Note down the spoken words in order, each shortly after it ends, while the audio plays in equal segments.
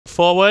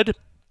forward.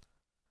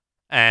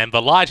 And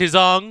the light is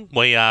on.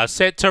 We are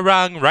set to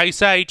run.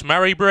 Race 8,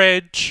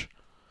 Murray-Bridge.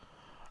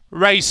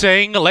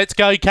 Racing, Let's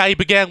Go K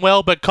began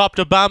well but copped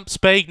a bump.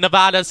 Speed,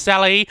 Nevada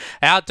Sally,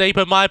 out deep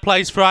in My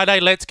Place Friday.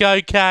 Let's Go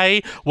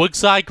K,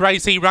 Woodside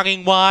Gracie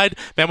running wide.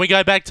 Then we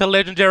go back to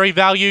Legendary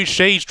Value,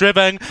 she's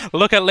driven.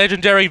 Look at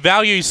Legendary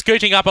Value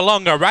scooting up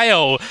along a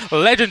rail.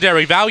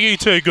 Legendary Value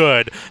too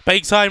good.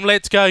 Beaks home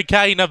Let's Go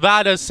K,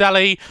 Nevada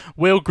Sally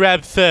will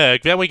grab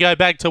third. Then we go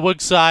back to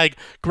Woodside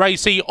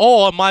Gracie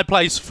or My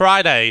Place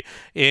Friday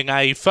in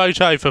a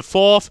photo for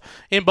fourth.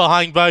 In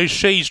behind those,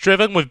 she's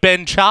driven with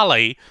Ben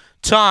Charlie.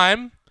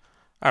 Time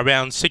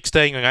around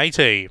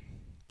 16:80.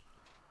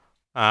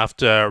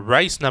 After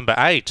race number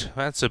 8,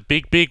 that's a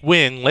big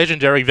win.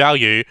 Legendary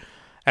Value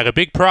at a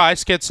big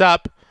price gets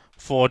up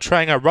for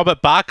trainer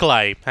Robert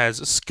Barclay. Has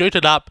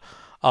scooted up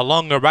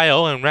along the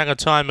rail and ran a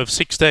time of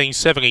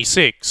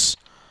 16:76.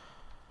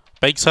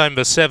 Beaks home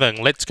the 7,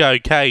 Let's Go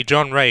K,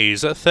 John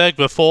Rees. Third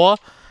the 4,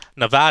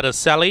 Nevada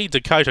Sally,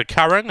 Dakota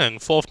Curran.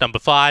 And fourth number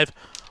 5,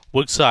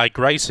 Woodside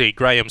Gracie,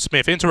 Graham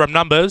Smith. Interim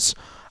numbers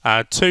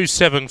 2,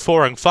 7,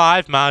 4 and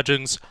 5.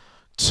 Margins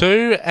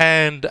 2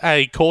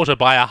 1/4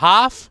 by a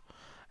half.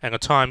 And a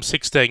time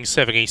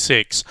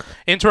 16:76.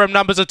 Interim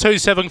numbers are 2,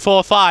 7,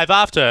 4, 5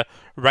 after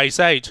race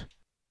 8.